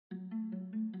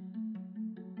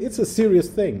It's a serious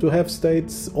thing to have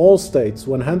states, all states,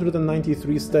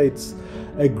 193 states,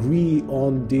 agree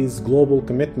on these global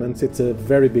commitments. It's a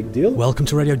very big deal. Welcome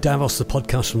to Radio Davos, the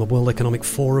podcast from the World Economic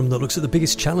Forum that looks at the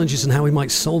biggest challenges and how we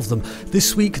might solve them.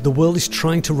 This week, the world is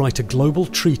trying to write a global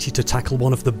treaty to tackle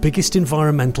one of the biggest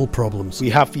environmental problems.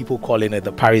 We have people calling it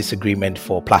the Paris Agreement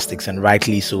for plastics, and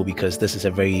rightly so, because this is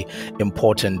a very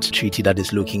important treaty that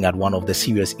is looking at one of the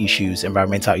serious issues,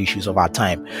 environmental issues of our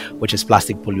time, which is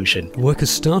plastic pollution. Work has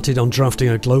started on drafting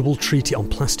a global treaty on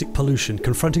plastic pollution,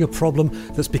 confronting a problem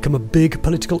that's become a big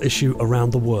political issue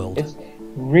around the world. It's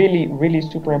really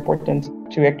super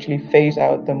important to actually phase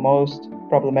out the most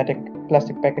problematic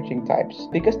plastic packaging types,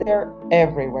 because they're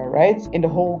everywhere, right? In the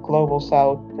whole global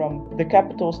south, from the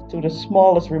capitals to the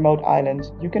smallest remote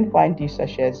islands, you can find these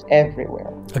sachets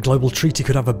everywhere. A global treaty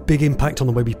could have a big impact on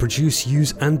the way we produce,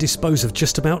 use and dispose of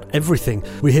just about everything.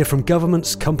 We hear from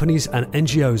governments, companies and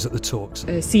NGOs at the talks.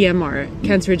 CMR,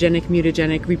 cancerogenic,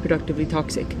 mutagenic, reproductively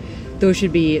toxic. Those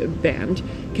should be banned.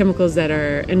 Chemicals that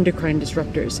are endocrine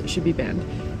disruptors should be banned.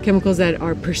 Chemicals that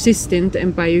are persistent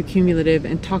and bioaccumulative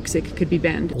and toxic could be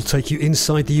banned. We'll take you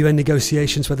inside the UN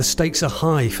negotiations where the stakes are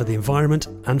high for the environment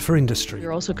and for industry.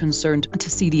 We're also concerned to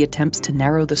see the attempts to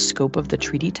narrow the scope of the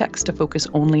treaty text to focus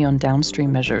only on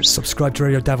downstream measures. Subscribe to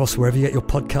Radio Davos wherever you get your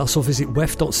podcasts or visit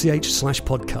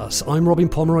wef.ch/podcasts. I'm Robin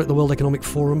Pomeroy at the World Economic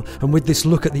Forum, and with this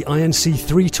look at the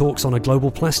INC3 talks on a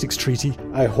global plastics treaty,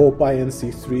 I hope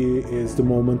INC3 is the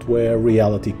moment where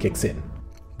reality kicks in.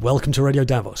 Welcome to Radio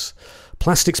Davos.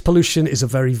 Plastics pollution is a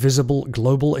very visible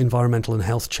global environmental and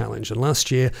health challenge, and last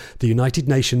year the United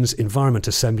Nations Environment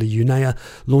Assembly, UNEA,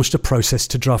 launched a process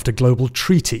to draft a global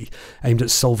treaty aimed at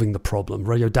solving the problem.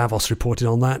 Radio Davos reported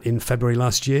on that in February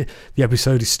last year. The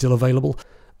episode is still available.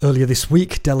 Earlier this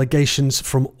week, delegations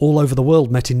from all over the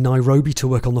world met in Nairobi to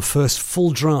work on the first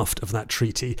full draft of that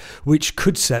treaty, which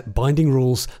could set binding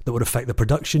rules that would affect the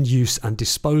production, use and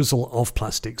disposal of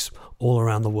plastics all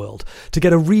around the world. To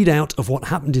get a readout of what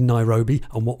happened in Nairobi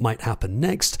and what might happen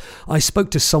next, I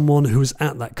spoke to someone who was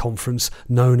at that conference,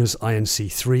 known as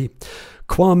INC3.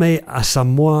 Kwame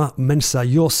Asamoah Mensah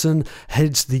Yorson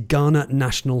heads the Ghana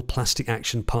National Plastic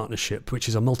Action Partnership, which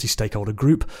is a multi-stakeholder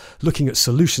group looking at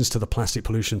solutions to the plastic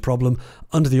pollution problem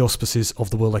under the auspices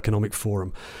of the World Economic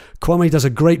Forum. Kwame does a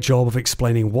great job of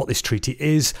explaining what this treaty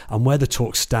is and where the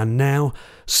talks stand now.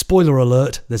 Spoiler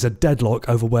alert, there's a deadlock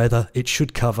over whether it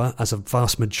should cover, as a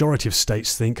vast majority of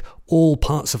states think, all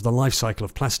parts of the life cycle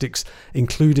of plastics,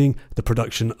 including the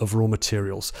production of raw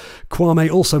materials.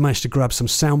 Kwame also managed to grab some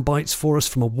sound bites for us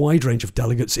from a wide range of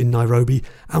delegates in Nairobi,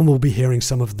 and we'll be hearing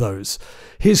some of those.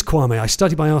 Here's Kwame. I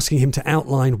started by asking him to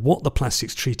outline what the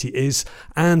Plastics Treaty is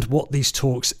and what these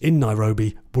talks in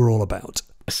Nairobi were all about.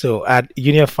 So at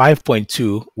UNEA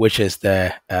 5.2, which is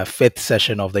the fifth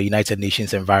session of the United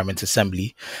Nations Environment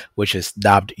Assembly, which is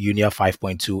dubbed UNEA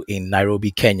 5.2 in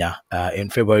Nairobi, Kenya, in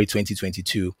February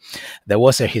 2022, there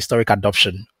was a historic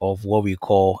adoption of what we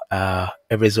call a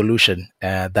resolution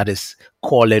that is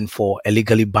calling for a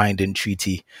legally binding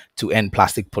treaty to end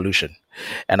plastic pollution.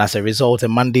 And as a result, a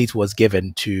mandate was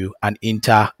given to an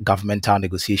intergovernmental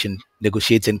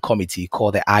negotiating committee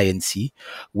called the INC,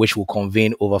 which will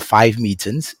convene over 5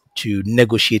 meetings to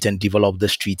negotiate and develop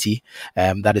this treaty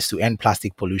that is to end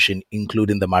plastic pollution,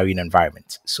 including the marine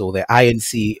environment. So the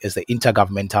INC is the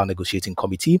Intergovernmental Negotiating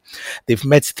Committee. They've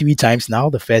met 3 times now.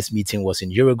 The first meeting was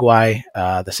in Uruguay.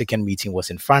 The second meeting was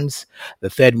in France. The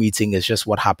third meeting is just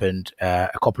what happened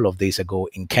a couple of days ago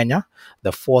in Kenya.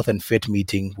 The fourth and fifth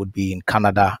meeting would be in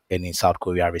Canada and in South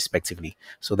Korea, respectively.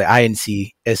 So the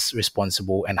INC is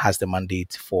responsible and has the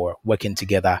mandate for working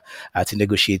together to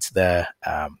negotiate the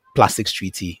plastics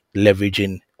treaty,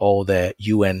 leveraging all the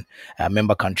UN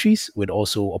member countries, with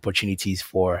also opportunities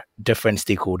for different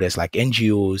stakeholders like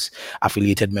NGOs,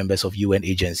 affiliated members of UN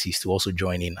agencies to also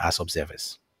join in as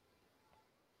observers.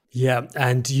 Yeah,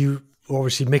 and you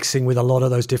obviously mixing with a lot of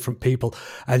those different people,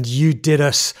 and you did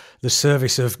us the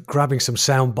service of grabbing some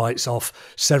sound bites off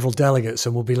several delegates,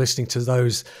 and we'll be listening to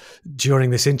those during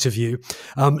this interview.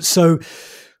 So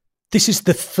this is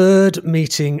the third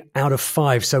meeting out of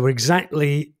 5, so we're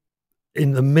exactly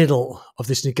in the middle of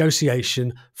this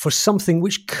negotiation for something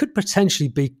which could potentially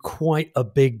be quite a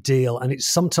big deal. And it's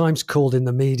sometimes called in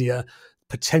the media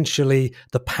potentially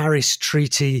the Paris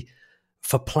Treaty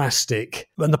for plastic.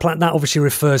 And that obviously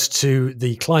refers to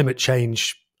the climate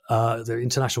change, the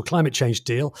international climate change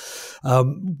deal.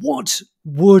 What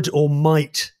would or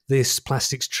might this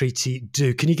plastics treaty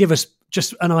do? Can you give us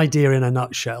just an idea in a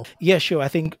nutshell? Yeah, sure. I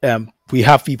think we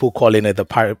have people calling it the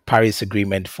Paris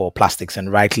Agreement for plastics,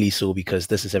 and rightly so, because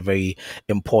this is a very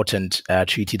important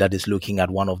treaty that is looking at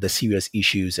one of the serious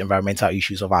issues, environmental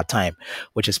issues of our time,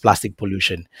 which is plastic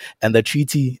pollution. And the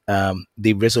treaty,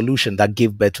 the resolution that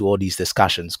gave birth to all these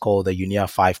discussions, called the UNEA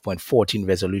 5.14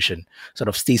 resolution, sort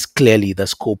of states clearly the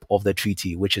scope of the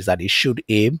treaty, which is that it should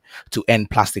aim to end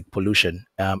plastic pollution,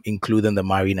 including the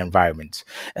marine environment.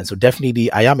 And so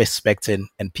definitely I am expecting,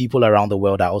 and people around the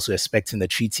world are also expecting, the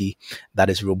treaty that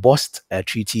is robust, a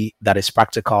treaty that is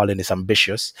practical and is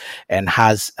ambitious, and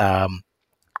has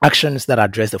actions that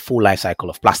address the full life cycle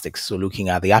of plastics. So looking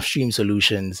at the upstream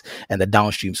solutions and the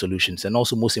downstream solutions, and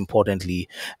also most importantly,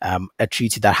 a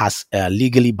treaty that has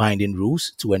legally binding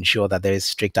rules to ensure that there is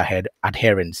strict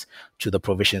adherence to the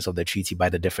provisions of the treaty by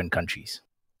the different countries.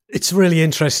 It's really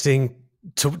interesting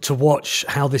to watch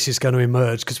how this is going to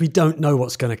emerge, because we don't know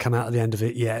what's going to come out at the end of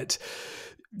it yet.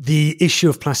 The issue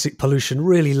of plastic pollution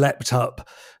really leapt up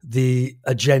the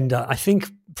agenda, I think,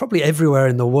 probably everywhere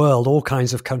in the world, all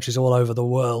kinds of countries all over the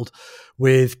world,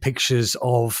 with pictures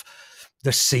of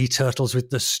the sea turtles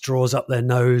with the straws up their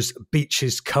nose,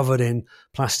 beaches covered in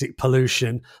plastic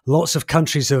pollution. Lots of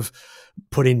countries have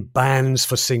put in bans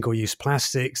for single-use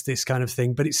plastics, this kind of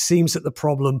thing. But it seems that the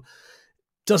problem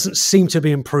doesn't seem to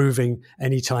be improving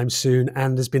anytime soon.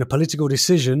 And there's been a political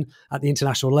decision at the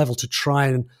international level to try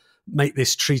and make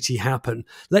this treaty happen.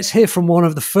 Let's hear from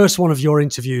the first one of your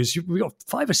interviews. We got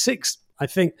 5 or 6, I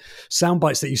think, sound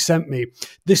bites that you sent me.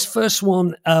 This first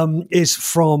one is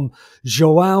from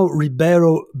João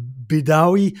Ribeiro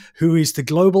Bidawi, who is the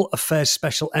Global Affairs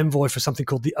Special Envoy for something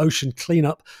called the Ocean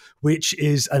Cleanup, which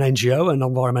is an NGO,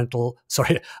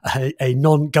 a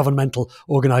non-governmental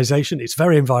organization. It's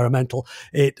very environmental.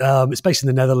 It's based in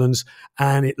the Netherlands,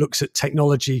 and it looks at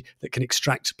technology that can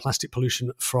extract plastic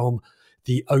pollution from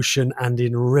the ocean and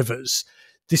in rivers.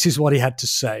 This is what he had to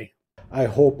say. I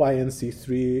hope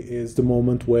INC3 is the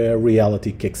moment where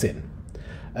reality kicks in.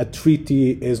 A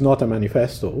treaty is not a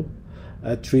manifesto.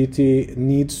 A treaty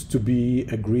needs to be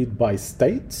agreed by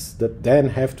states that then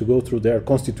have to go through their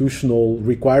constitutional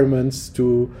requirements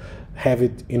to have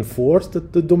it enforced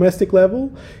at the domestic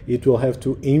level. It will have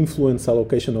to influence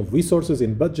allocation of resources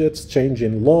in budgets, change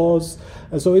in laws.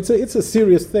 And so it's a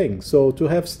serious thing. So to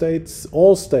have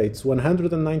all states,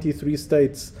 193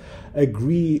 states,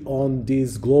 agree on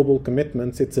these global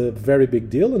commitments, it's a very big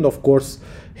deal. And of course,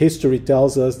 history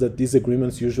tells us that these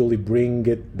agreements usually bring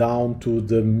it down to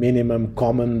the minimum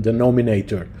common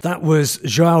denominator. That was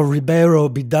João Ribeiro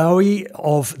Bidawi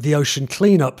of the Ocean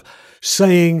Cleanup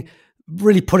saying,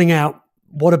 really putting out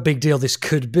what a big deal this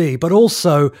could be, but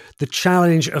also the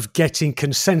challenge of getting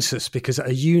consensus, because at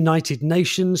a United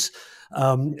Nations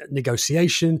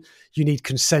negotiation, you need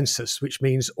consensus, which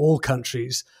means all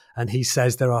countries, and he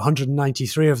says there are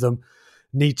 193 of them,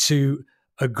 need to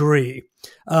agree.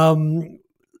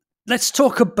 Let's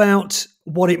talk about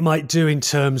what it might do in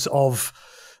terms of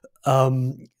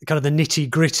kind of the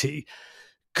nitty-gritty.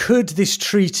 Could this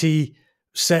treaty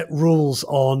set rules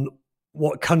on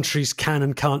what countries can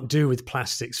and can't do with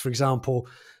plastics? For example,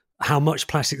 how much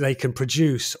plastic they can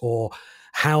produce, or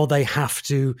how they have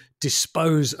to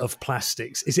dispose of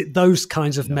plastics? Is it those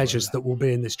kinds of measures that will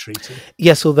be in this treaty?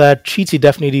 Yeah, so the treaty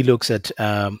definitely looks at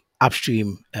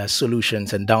upstream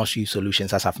solutions and downstream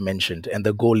solutions, as I've mentioned. And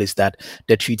the goal is that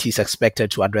the treaty is expected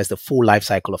to address the full life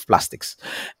cycle of plastics.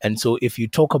 And so if you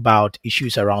talk about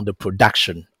issues around the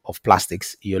production of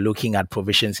plastics, you're looking at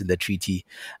provisions in the treaty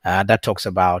that talks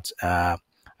about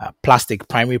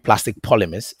primary plastic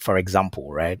polymers, for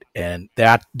example, right? And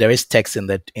there is text in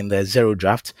the zero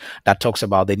draft that talks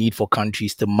about the need for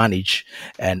countries to manage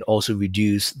and also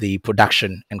reduce the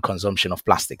production and consumption of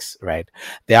plastics, right?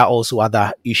 There are also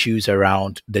other issues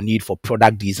around the need for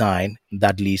product design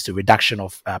that leads to reduction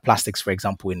of plastics, for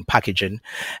example, in packaging.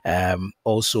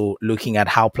 Also looking at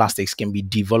how plastics can be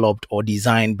developed or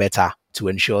designed better to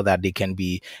ensure that they can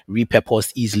be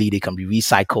repurposed easily, they can be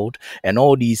recycled, and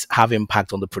all these have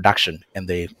impact on the production and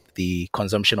the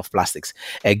consumption of plastics.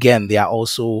 Again, there are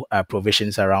also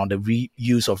provisions around the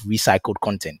reuse of recycled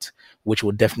content, which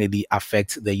will definitely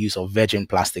affect the use of virgin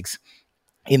plastics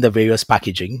in the various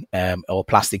packaging or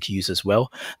plastic use as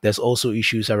well. There's also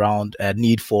issues around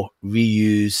need for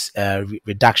reuse,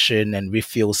 reduction and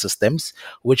refill systems,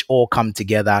 which all come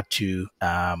together to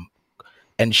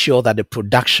ensure that the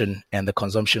production and the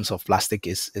consumptions of plastic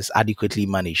is adequately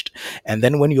managed. And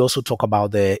then when you also talk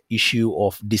about the issue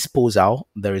of disposal,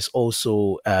 there is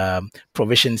also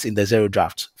provisions in the zero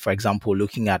draft, for example,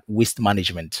 looking at waste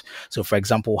management. So for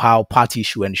example, how parties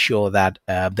should ensure that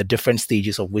the different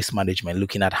stages of waste management,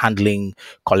 looking at handling,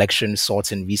 collection,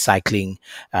 sorting, recycling,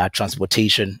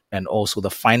 transportation, and also the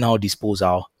final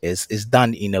disposal is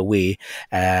done in a way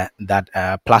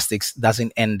that plastics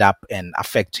doesn't end up and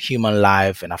affect human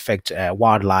life and affect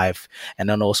wildlife, and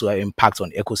then also impact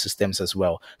on ecosystems as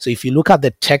well. So if you look at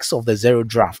the text of the zero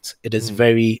draft, it is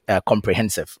very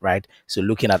comprehensive, right? So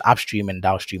looking at upstream and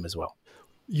downstream as well.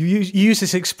 You use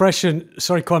this expression,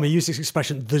 sorry, Kwame, you use this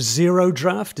expression, the zero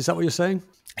draft. Is that what you're saying?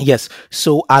 Yes.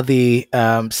 So at the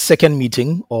second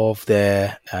meeting of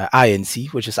the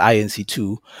INC, which is INC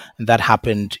 2, that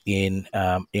happened in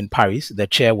Paris, the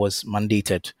chair was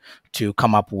mandated to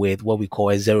come up with what we call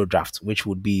a zero draft, which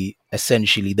would be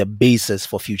essentially the basis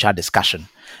for future discussion.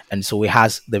 And so it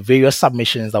has the various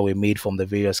submissions that were made from the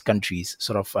various countries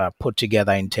sort of put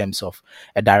together in terms of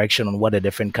a direction on what the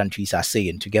different countries are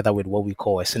saying, together with what we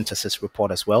call a synthesis report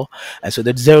as well. And so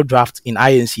the zero draft in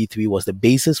INC 3 was the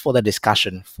basis for the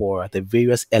discussion for the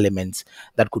various elements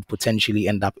that could potentially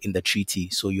end up in the treaty.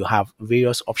 So you have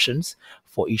various options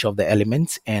for each of the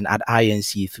elements, and at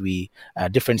INC 3,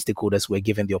 different stakeholders were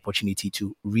given the opportunity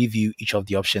to review each of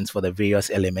the options for the various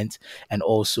elements and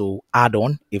also add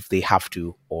on if they have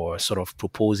to, or sort of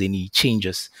propose any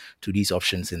changes to these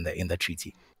options in the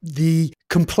treaty. The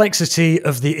complexity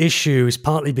of the issue is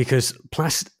partly because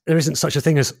there isn't such a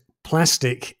thing as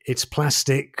plastic. It's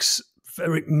plastics,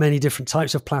 very many different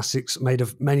types of plastics made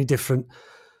of many different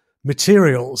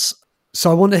materials. So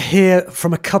I want to hear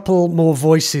from a couple more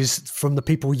voices from the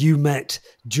people you met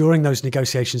during those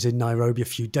negotiations in Nairobi a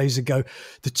few days ago.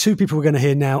 The two people we're going to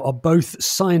hear now are both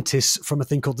scientists from a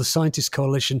thing called the Scientists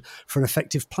Coalition for an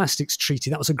Effective Plastics Treaty.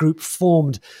 That was a group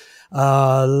formed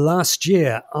last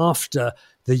year after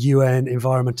the UN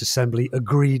Environment Assembly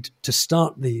agreed to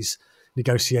start these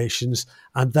negotiations,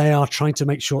 and they are trying to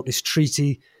make sure this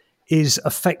treaty is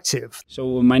effective.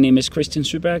 So my name is Christian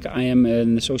Syberg. I am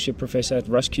an associate professor at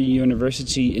Roskilde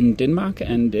University in Denmark,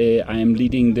 and I am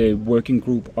leading the working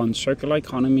group on circular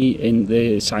economy in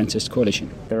the Scientists Coalition.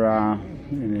 There are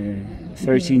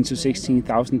 13 to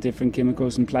 16,000 different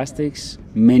chemicals and plastics,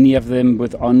 many of them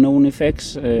with unknown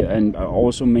effects and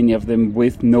also many of them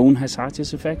with known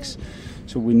hazardous effects.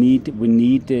 So we need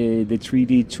the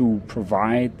treaty to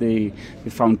provide the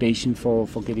foundation for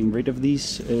getting rid of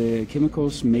these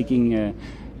chemicals, making a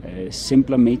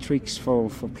simpler matrix for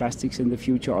plastics in the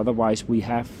future. Otherwise, we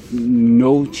have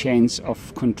no chance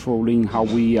of controlling how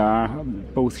we are,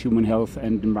 both human health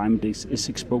and environment is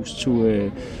exposed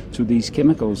to these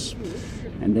chemicals.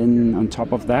 And then on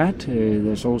top of that,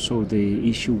 there's also the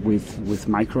issue with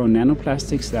micro and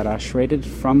nanoplastics that are shredded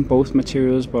from both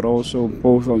materials, but also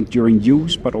both during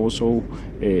use, but also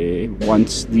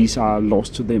once these are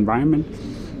lost to the environment.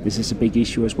 This is a big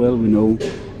issue as well. We know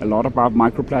a lot about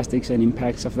microplastics and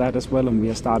impacts of that as well, and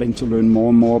we are starting to learn more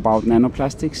and more about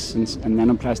nanoplastics. And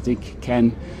nanoplastic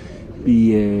can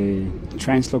be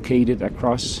translocated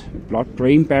across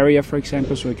blood-brain barrier, for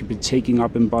example, so it could be taking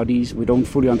up in bodies. We don't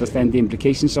fully understand the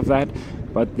implications of that,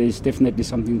 but there's definitely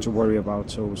something to worry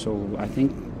about. So I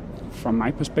think, from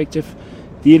my perspective,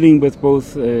 dealing with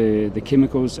both the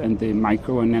chemicals and the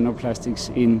micro and nanoplastics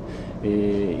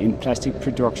in plastic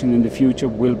production in the future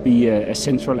will be a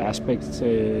central aspect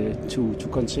to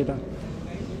consider.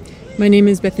 My name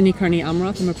is Bethany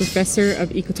Carney-Almroth. I'm a professor of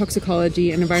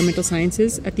ecotoxicology and environmental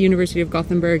sciences at the University of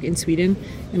Gothenburg in Sweden,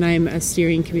 and I am a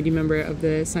steering committee member of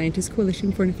the Scientists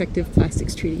Coalition for an Effective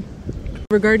Plastics Treaty.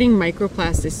 Regarding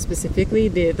microplastics specifically,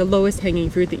 the lowest hanging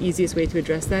fruit, the easiest way to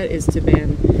address that is to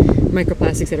ban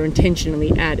microplastics that are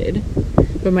intentionally added.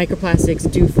 But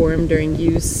microplastics do form during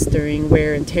use, during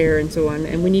wear and tear and so on,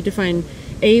 and we need to find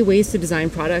ways to design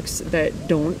products that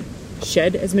don't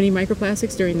shed as many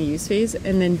microplastics during the use phase,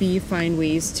 and then B, find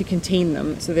ways to contain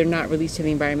them so they're not released to the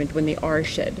environment when they are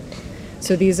shed.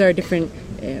 So these are different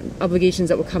obligations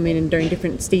that will come in during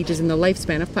different stages in the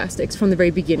lifespan of plastics, from the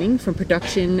very beginning, from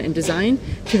production and design,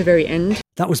 to the very end.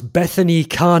 That was Bethany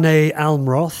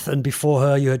Carney-Almroth, and before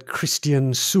her you had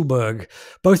Christian Syberg.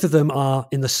 Both of them are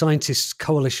in the Scientists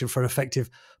Coalition for an Effective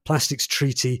Plastics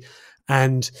Treaty,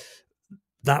 and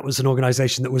that was an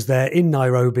organisation that was there in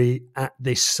Nairobi at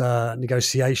this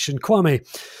negotiation. Kwame,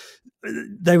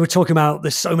 they were talking about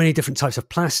there's so many different types of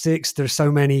plastics, there are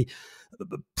so many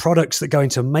products that go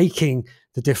into making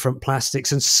the different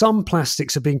plastics, and some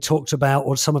plastics are being talked about,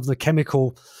 or some of the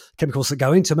chemicals that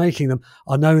go into making them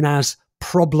are known as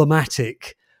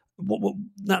problematic.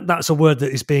 That's a word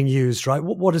that is being used, right?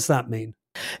 What does that mean?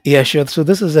 Yeah, sure. So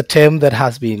this is a term that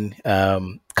has been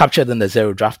captured in the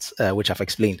zero drafts, which I've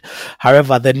explained.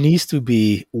 However, there needs to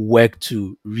be work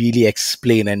to really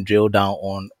explain and drill down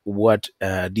on what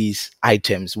these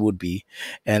items would be.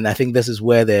 And I think this is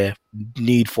where the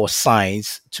need for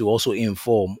science to also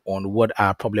inform on what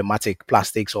are problematic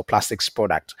plastics or plastics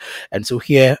product. And so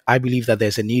here, I believe that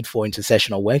there's a need for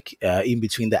intersessional work in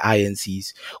between the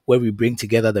INCs, where we bring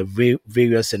together the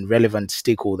various and relevant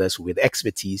stakeholders with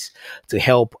expertise to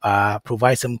help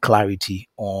provide some clarity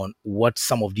on what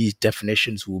some of these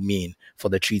definitions will mean for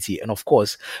the treaty. And of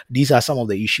course, these are some of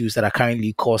the issues that are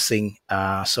currently causing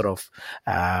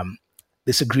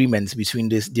disagreements between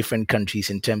these different countries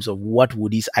in terms of what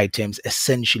would these items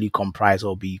essentially comprise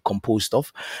or be composed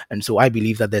of. And so I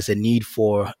believe that there's a need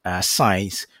for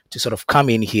science to sort of come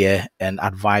in here and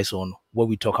advise on what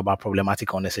we talk about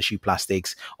problematic or unnecessary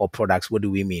plastics or products. What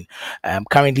do we mean?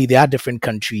 Currently, there are different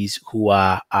countries who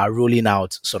are rolling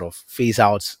out sort of phase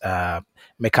out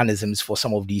mechanisms for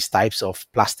some of these types of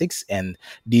plastics, and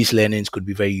these learnings could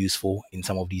be very useful in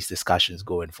some of these discussions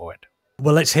going forward.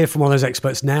 Well, let's hear from one of those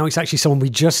experts now. It's actually someone we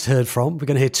just heard from. We're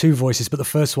going to hear two voices, but the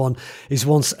first one is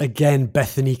once again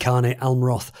Bethany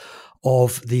Carney-Almroth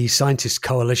of the Scientists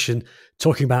Coalition,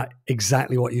 talking about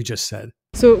exactly what you just said.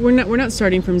 So we're not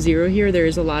starting from zero here. There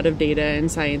is a lot of data and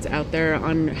science out there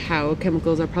on how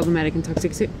chemicals are problematic and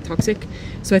toxic.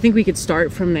 So I think we could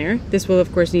start from there. This will,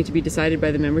 of course, need to be decided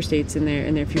by the member states in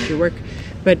their future work,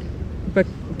 but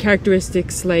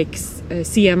characteristics like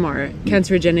CMR,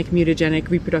 cancerogenic, mutagenic,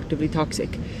 reproductively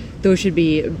toxic, those should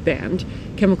be banned.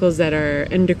 Chemicals that are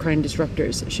endocrine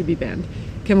disruptors should be banned.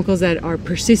 Chemicals that are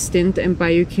persistent and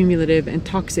bioaccumulative and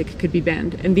toxic could be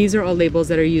banned. And these are all labels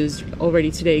that are used already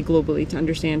today globally to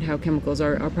understand how chemicals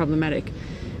are problematic.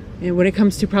 And when it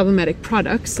comes to problematic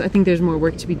products, I think there's more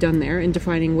work to be done there in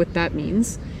defining what that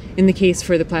means. In the case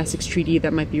for the plastics treaty,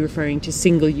 that might be referring to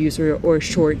single-use or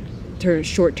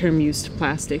short-term use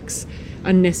plastics.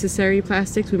 Unnecessary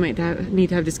plastics, we might need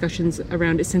to have discussions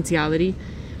around essentiality.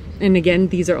 And again,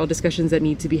 these are all discussions that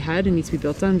need to be had and need to be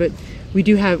built on. But we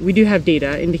do have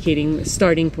data indicating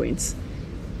starting points,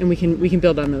 and we can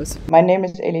build on those. My name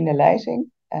is Eline Leijsing,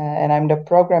 and I'm the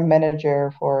program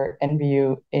manager for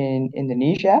NVU in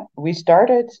Indonesia. We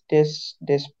started this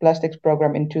plastics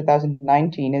program in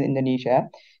 2019 in Indonesia.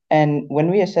 And when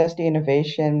we assessed the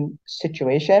innovation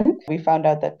situation, we found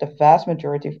out that the vast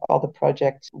majority of all the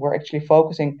projects were actually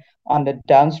focusing on the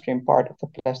downstream part of the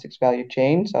plastics value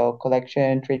chain, so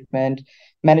collection, treatment,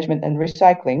 management, and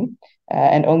recycling.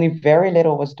 And only very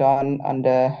little was done on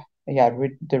the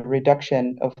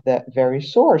reduction of the very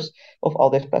source of all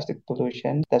this plastic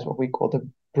pollution. That's what we call the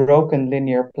broken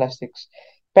linear plastics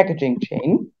packaging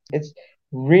chain. It's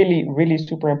really, really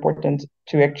super important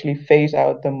to actually phase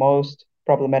out the most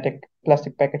problematic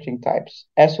plastic packaging types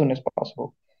as soon as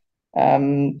possible.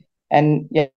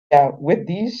 With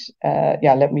these,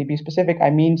 let me be specific. I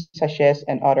mean sachets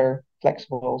and other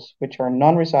flexibles, which are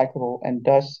non-recyclable and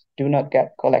thus do not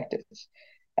get collected.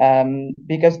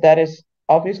 Because that is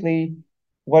obviously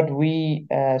what we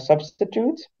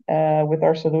substitute with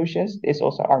our solutions. Is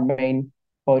also our main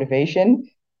motivation,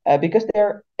 because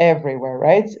they're everywhere,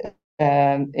 right?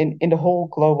 In the whole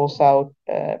global south,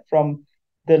 from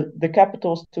the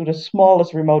capitals to the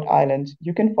smallest remote islands,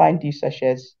 you can find these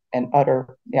sachets and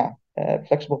other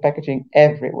flexible packaging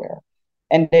everywhere.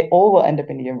 And they all will end up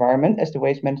in the environment as the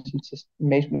waste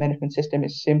management system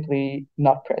is simply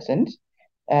not present.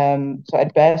 So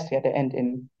at best, they end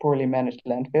in poorly managed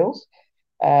landfills.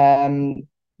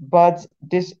 But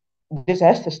this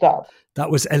has to stop. That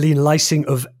was Eline Leijsing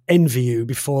of NVU.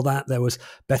 Before that, there was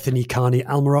Bethany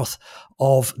Carney-Almroth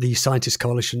of the Scientists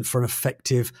Coalition for an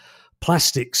Effective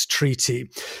Plastics Treaty.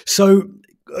 So,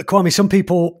 Kwame, some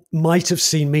people might have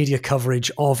seen media coverage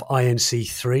of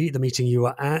INC3, the meeting you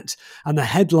were at, and the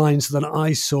headlines that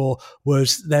I saw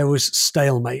was there was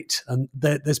stalemate, and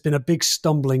there's been a big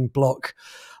stumbling block,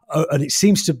 and it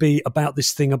seems to be about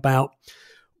this thing about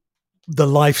the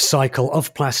life cycle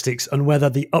of plastics and whether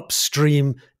the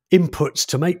upstream inputs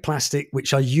to make plastic,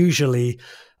 which are usually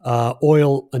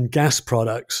oil and gas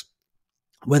products,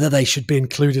 whether they should be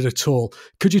included at all.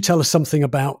 Could you tell us something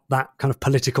about that kind of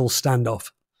political standoff?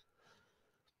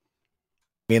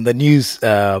 I mean, the news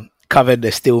covered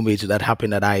the stalemate that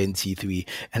happened at INC3.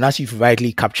 And as you've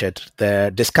rightly captured,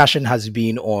 the discussion has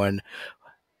been on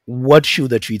what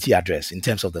should the treaty address in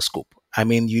terms of the scope. I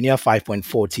mean, UNEA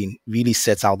 5.14 really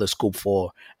sets out the scope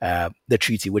for the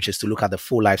treaty, which is to look at the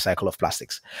full life cycle of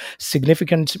plastics.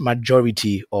 Significant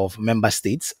majority of member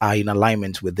states are in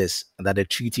alignment with this, that the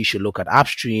treaty should look at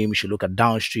upstream, should look at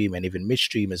downstream, and even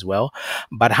midstream as well.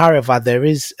 But however, there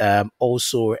is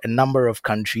also a number of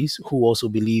countries who also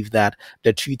believe that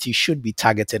the treaty should be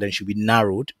targeted and should be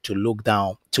narrowed to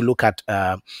look at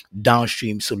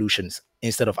downstream solutions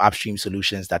instead of upstream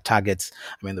solutions that targets,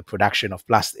 the production of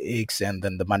plastics and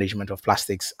then the management of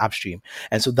plastics upstream.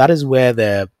 And so that is where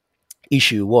the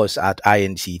issue was at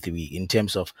INC3 in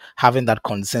terms of having that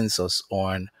consensus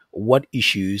on what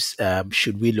issues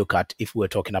should we look at if we're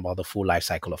talking about the full life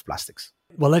cycle of plastics.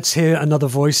 Well, let's hear another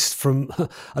voice from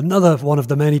another one of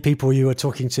the many people you were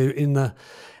talking to in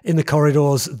the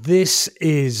corridors. This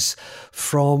is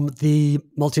from the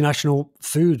multinational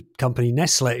food company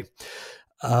Nestle.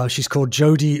 She's called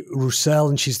Jody Roussel,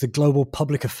 and she's the Global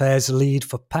Public Affairs Lead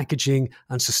for Packaging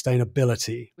and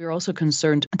Sustainability. We're also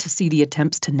concerned to see the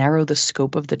attempts to narrow the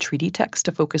scope of the treaty text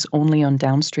to focus only on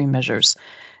downstream measures.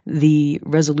 The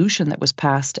resolution that was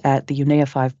passed at the UNEA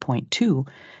 5.2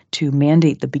 to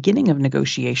mandate the beginning of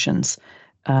negotiations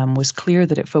was clear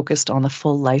that it focused on the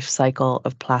full life cycle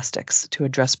of plastics to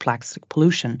address plastic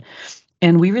pollution.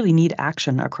 And we really need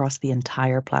action across the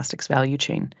entire plastics value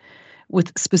chain,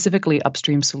 with specifically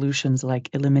upstream solutions like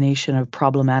elimination of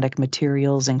problematic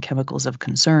materials and chemicals of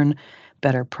concern,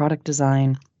 better product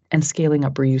design, and scaling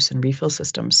up reuse and refill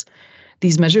systems.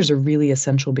 These measures are really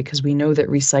essential because we know that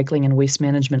recycling and waste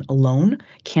management alone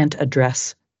can't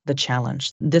address the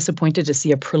challenge. Disappointed to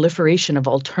see a proliferation of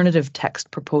alternative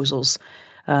text proposals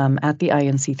at the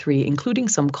INC3, including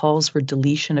some calls for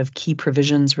deletion of key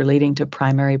provisions relating to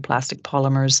primary plastic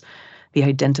polymers, the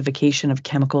identification of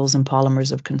chemicals and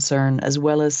polymers of concern, as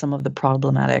well as some of the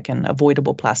problematic and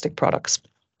avoidable plastic products.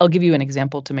 I'll give you an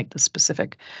example to make this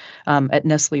specific. At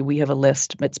Nestle, we have a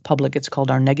list. It's public. It's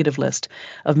called our negative list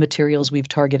of materials we've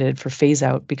targeted for phase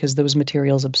out because those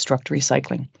materials obstruct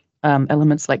recycling.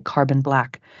 Elements like carbon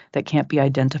black that can't be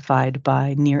identified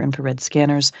by near-infrared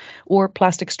scanners, or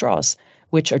plastic straws,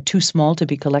 which are too small to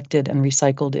be collected and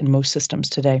recycled in most systems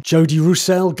today. Jody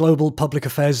Roussel, Global Public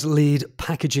Affairs Lead,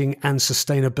 Packaging and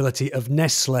Sustainability of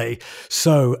Nestle.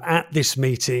 So at this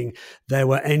meeting, there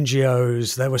were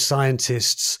NGOs, there were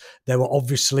scientists, there were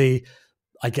obviously,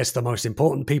 I guess, the most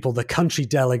important people, the country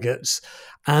delegates,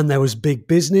 and there was big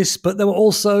business, but there were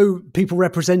also people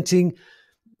representing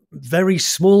very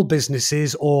small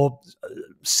businesses or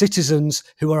citizens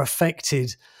who are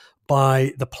affected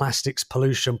by the plastics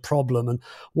pollution problem. And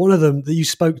one of them that you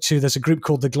spoke to, there's a group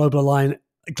called the Global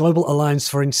Alliance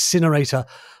for Incinerator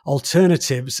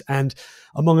Alternatives. And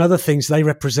among other things, they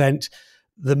represent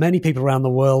the many people around the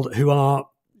world who are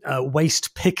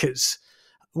waste pickers.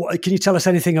 Can you tell us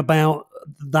anything about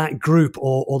that group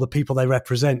or the people they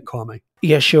represent, Kwame?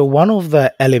 Yeah, sure. One of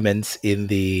the elements in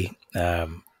the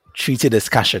treaty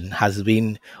discussion has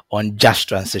been on just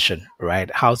transition, right?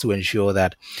 How to ensure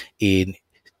that in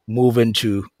moving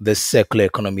to the circular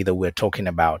economy that we're talking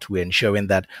about, we're ensuring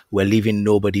that we're leaving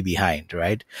nobody behind,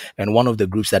 right? And one of the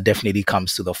groups that definitely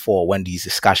comes to the fore when these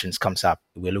discussions comes up,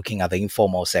 we're looking at the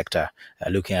informal sector,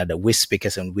 looking at the waste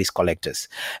pickers and waste collectors.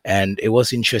 And it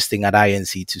was interesting at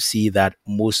INC to see that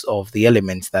most of the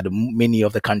elements that many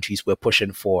of the countries were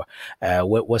pushing for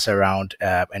was around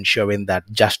ensuring that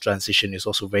just transition is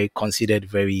also considered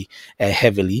very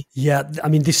heavily. Yeah, I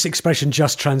mean, this expression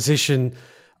just transition,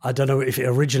 I don't know if it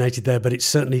originated there, but it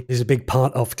certainly is a big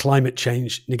part of climate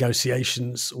change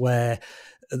negotiations where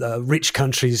the rich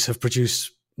countries have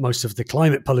produced most of the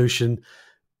climate pollution.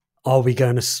 Are we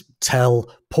going to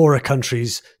tell poorer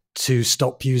countries to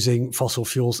stop using fossil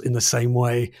fuels in the same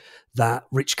way that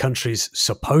rich countries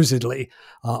supposedly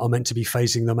are meant to be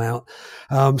phasing them out?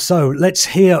 So let's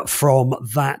hear from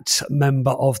that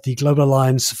member of the Global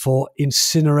Alliance for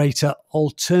Incinerator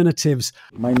Alternatives.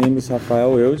 My name is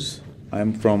Rafael Eudes.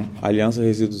 I'm from Aliança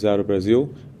Resíduo Zero Brasil,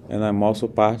 and I'm also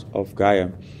part of Gaia,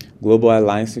 Global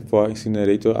Alliance for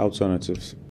Incinerator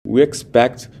Alternatives. We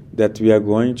expect that we are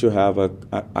going to have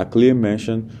a clear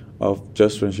mention of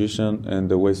just transition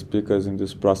and the waste pickers in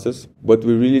this process, but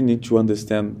we really need to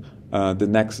understand the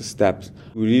next steps.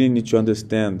 We really need to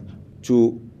understand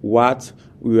to what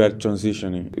we are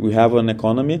transitioning. We have an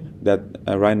economy that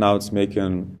right now it's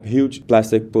making huge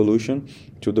plastic pollution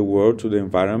to the world, to the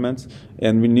environment,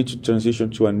 and we need to transition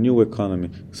to a new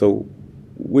economy. So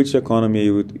which economy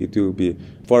it will be?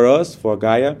 For us, for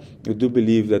Gaia, we do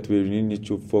believe that we really need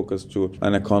to focus to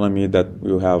an economy that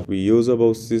will have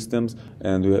reusable systems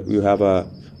and we have a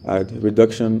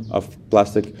reduction of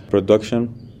plastic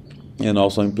production and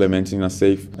also implementing a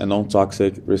safe and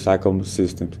non-toxic recycling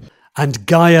system. And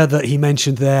Gaia that he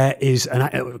mentioned there is, and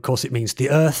of course it means the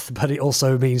Earth, but it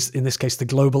also means, in this case, the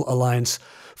Global Alliance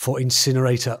for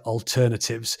Incinerator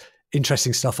Alternatives.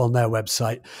 Interesting stuff on their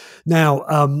website. Now,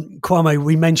 Kwame,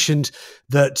 we mentioned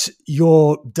that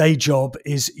your day job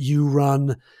is you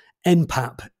run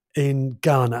NPAP in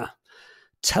Ghana.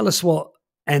 Tell us what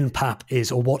NPAP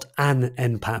is, or what an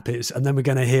NPAP is, and then we're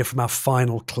going to hear from our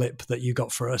final clip that you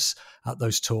got for us at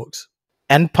those talks.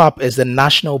 NPAP is the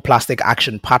National Plastic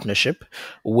Action Partnership,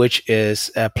 which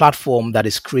is a platform that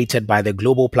is created by the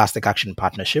Global Plastic Action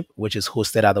Partnership, which is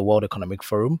hosted at the World Economic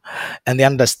Forum. And the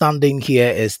understanding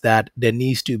here is that there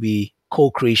needs to be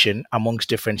co-creation amongst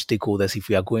different stakeholders if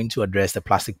we are going to address the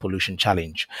plastic pollution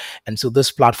challenge. And so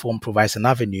this platform provides an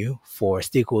avenue for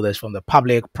stakeholders from the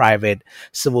public, private,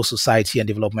 civil society, and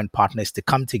development partners to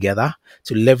come together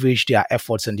to leverage their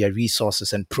efforts and their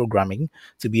resources and programming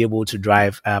to be able to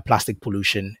drive plastic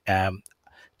pollution,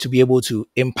 to be able to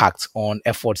impact on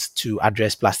efforts to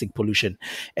address plastic pollution.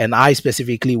 And I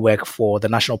specifically work for the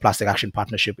National Plastic Action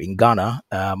Partnership in Ghana,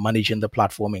 managing the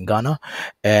platform in Ghana.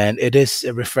 And it is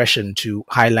refreshing to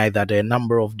highlight that there are a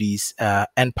number of these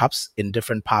NPAPs in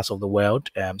different parts of the world.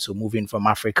 So moving from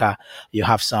Africa, you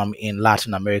have some in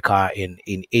Latin America,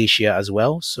 in Asia as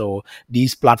well. So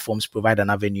these platforms provide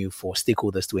an avenue for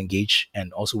stakeholders to engage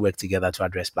and also work together to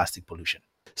address plastic pollution.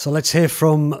 So let's hear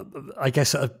from, I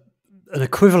guess, an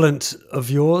equivalent of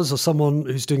yours, or someone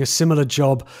who's doing a similar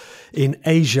job in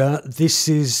Asia. This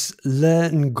is Le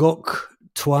Ngoc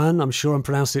Tuan. I'm sure I'm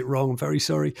pronouncing it wrong. I'm very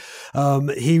sorry.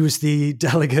 He was the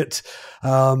delegate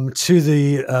to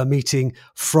the meeting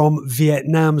from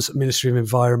Vietnam's Ministry of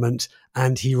Environment,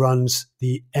 and he runs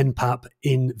the NPAP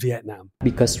in Vietnam.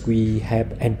 Because we have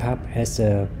NPAP as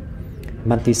a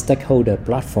multi-stakeholder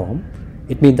platform,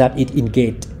 it means that it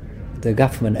engages the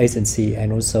government agency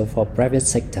and also for private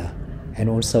sector and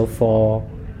also for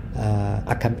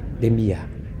academia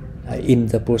in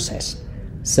the process.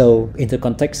 So in the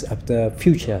context of the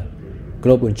future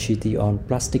global treaty on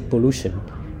plastic pollution,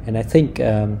 and I think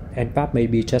NPAP may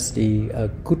be just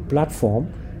a good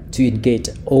platform to engage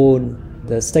all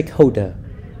the stakeholders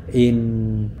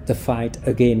in the fight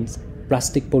against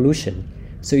plastic pollution.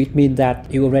 So it means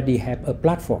that you already have a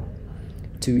platform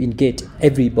to engage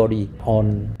everybody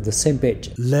on the same page.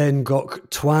 Le Ngoc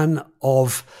Tuan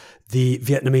of the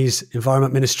Vietnamese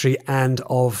Environment Ministry and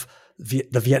of the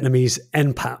Vietnamese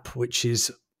NPAP, which is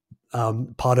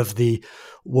part of the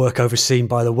work overseen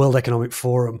by the World Economic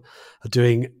Forum,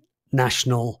 doing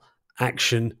national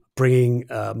action, bringing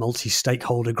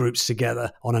multi-stakeholder groups together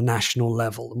on a national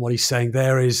level. And what he's saying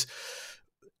there is,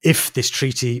 if this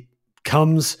treaty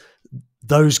comes,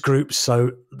 those groups,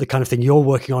 so the kind of thing you're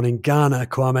working on in Ghana,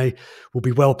 Kwame, will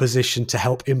be well positioned to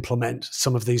help implement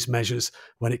some of these measures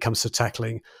when it comes to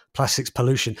tackling plastics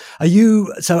pollution. Are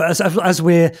you, so as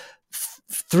we're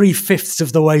 3/5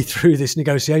 of the way through this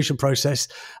negotiation process,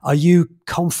 are you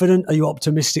confident, are you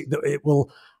optimistic that it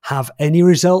will have any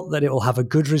result, that it will have a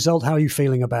good result? How are you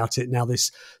feeling about it now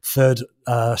this third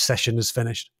session is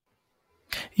finished?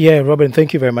 Yeah, Robin,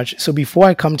 thank you very much. So before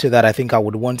I come to that, I think I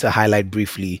would want to highlight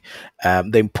briefly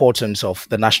the importance of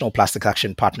the National Plastic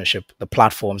Action Partnership, the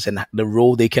platforms, and the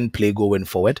role they can play going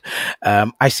forward.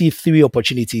 I see three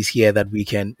opportunities here that we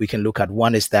can look at.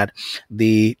 One is that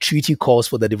the treaty calls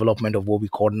for the development of what we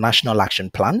call national action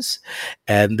plans,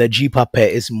 and the GPAP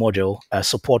is module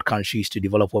support countries to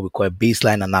develop what we call a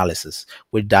baseline analysis,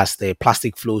 which does the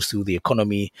plastic flows through the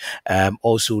economy,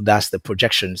 also does the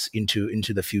projections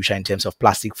into the future in terms of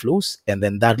plastic flows, and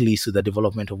then that leads to the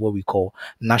development of what we call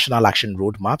national action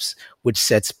roadmaps, which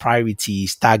sets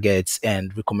priorities, targets,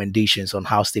 and recommendations on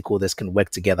how stakeholders can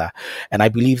work together. And I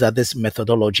believe that this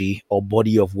methodology or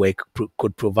body of work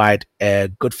could provide a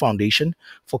good foundation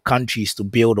for countries to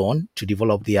build on to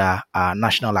develop their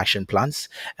national action plans.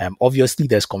 Obviously,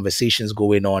 there's conversations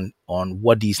going on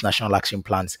what these national action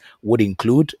plans would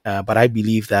include, but I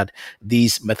believe that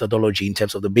this methodology in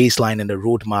terms of the baseline and the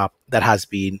roadmap that has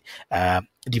been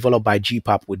developed by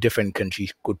GPAP with different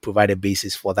countries could provide a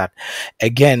basis for that.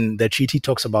 Again, the treaty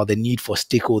talks about the need for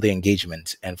stakeholder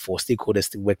engagement and for stakeholders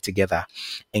to work together.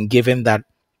 And given that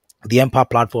the NPAP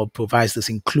platform provides this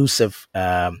inclusive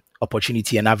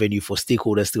opportunity and avenue for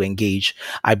stakeholders to engage,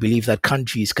 I believe that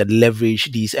countries could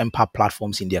leverage these NPAP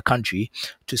platforms in their country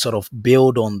to sort of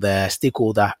build on the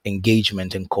stakeholder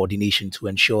engagement and coordination to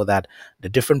ensure that the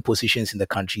different positions in the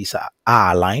countries are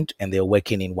aligned and they're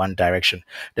working in one direction.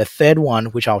 The third one,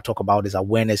 which I'll talk about, is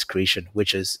awareness creation,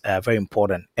 which is a very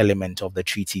important element of the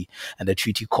treaty. And the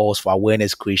treaty calls for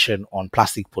awareness creation on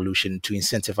plastic pollution to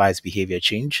incentivize behavior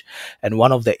change. And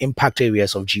one of the impact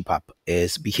areas of GPAP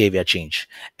is behavior change.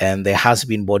 And and there has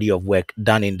been body of work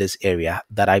done in this area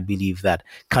that I believe that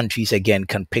countries again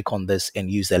can pick on this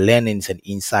and use the learnings and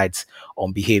insights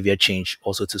on behavior change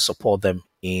also to support them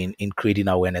in creating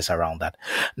awareness around that.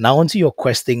 Now, onto your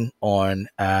question on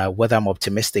whether I'm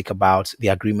optimistic about the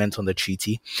agreement on the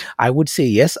treaty, I would say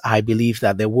yes. I believe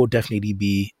that there will definitely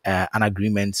be an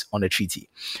agreement on the treaty.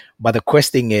 But the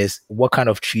question is, what kind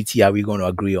of treaty are we going to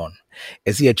agree on?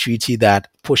 Is it a treaty that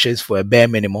pushes for a bare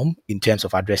minimum in terms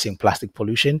of addressing plastic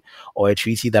pollution, or a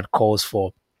treaty that calls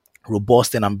for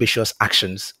robust and ambitious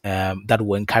actions that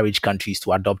will encourage countries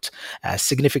to adopt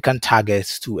significant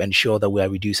targets to ensure that we are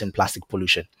reducing plastic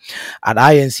pollution? At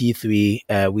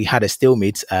INC3, we had a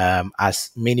stalemate,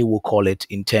 as many will call it,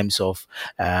 in terms of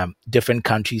different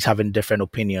countries having different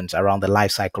opinions around the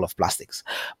life cycle of plastics.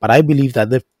 But I believe that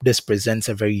this presents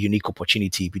a very unique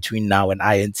opportunity between now and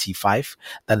INC5,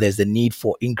 that there's the need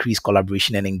for increased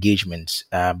collaboration and engagement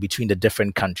between the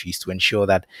different countries to ensure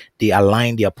that they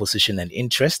align their position and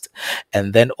interest.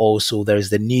 And then also there is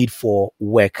the need for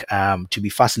work to be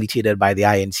facilitated by the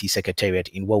INC Secretariat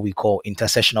in what we call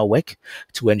intersessional work,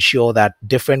 to ensure that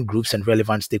different groups and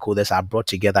relevant stakeholders are brought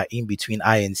together in between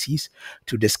INCs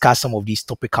to discuss some of these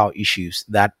topical issues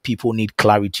that people need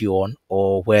clarity on,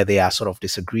 or where there are sort of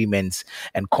disagreements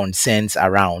and concerns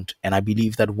around. And I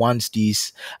believe that once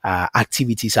these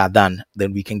activities are done,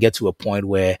 then we can get to a point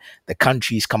where the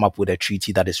countries come up with a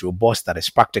treaty that is robust, that is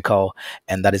practical,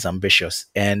 and that is ambitious.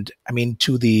 And I mean,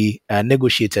 to the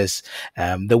negotiators,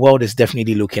 the world is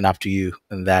definitely looking up to you,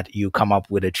 and that you come up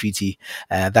with a treaty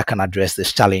that can address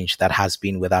this challenge that has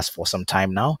been with us for some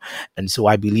time now. And so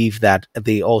I believe that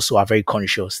they also are very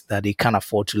conscious that they can't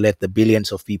afford to let the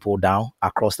billions of people down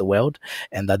across the world,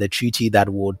 and that the treaty that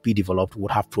would be developed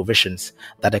would have provisions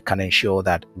that can ensure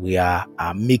that we are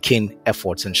making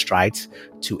efforts and strides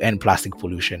to end plastic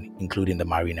pollution, including the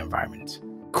marine environment.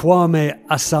 Kwame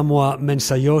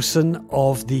Asamoah-Mensah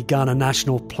of the Ghana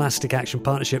National Plastic Action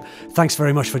Partnership, thanks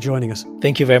very much for joining us.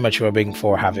 Thank you very much, Robin,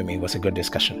 for having me. It was a good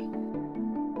discussion.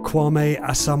 Kwame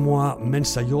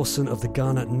Asamoah-Mensah of the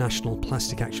Ghana National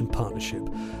Plastic Action Partnership.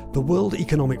 The World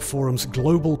Economic Forum's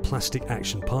Global Plastic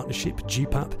Action Partnership,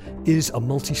 GPAP, is a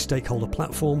multi-stakeholder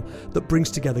platform that brings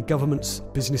together governments,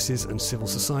 businesses and civil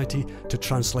society to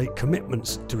translate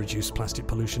commitments to reduce plastic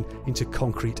pollution into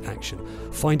concrete action.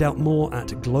 Find out more at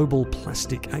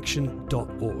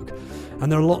globalplasticaction.org.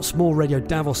 And there are lots more Radio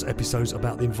Davos episodes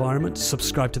about the environment.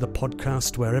 Subscribe to the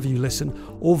podcast wherever you listen,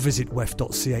 or visit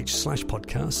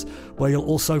wef.ch/podcasts, where you'll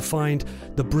also find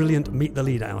the brilliant Meet the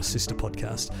Leader, our sister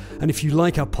podcast. And if you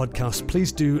like our podcast,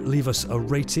 please do leave us a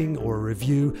rating or a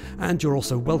review, and you're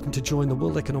also welcome to join the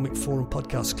World Economic Forum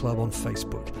Podcast Club on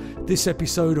Facebook. This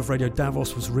episode of Radio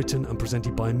Davos was written and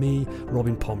presented by me,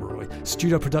 Robin Pomeroy.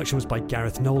 Studio production was by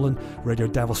Gareth Nolan. Radio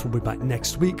Davos will be back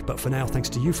next week, but for now, thanks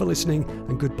to you for listening,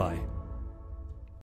 and goodbye.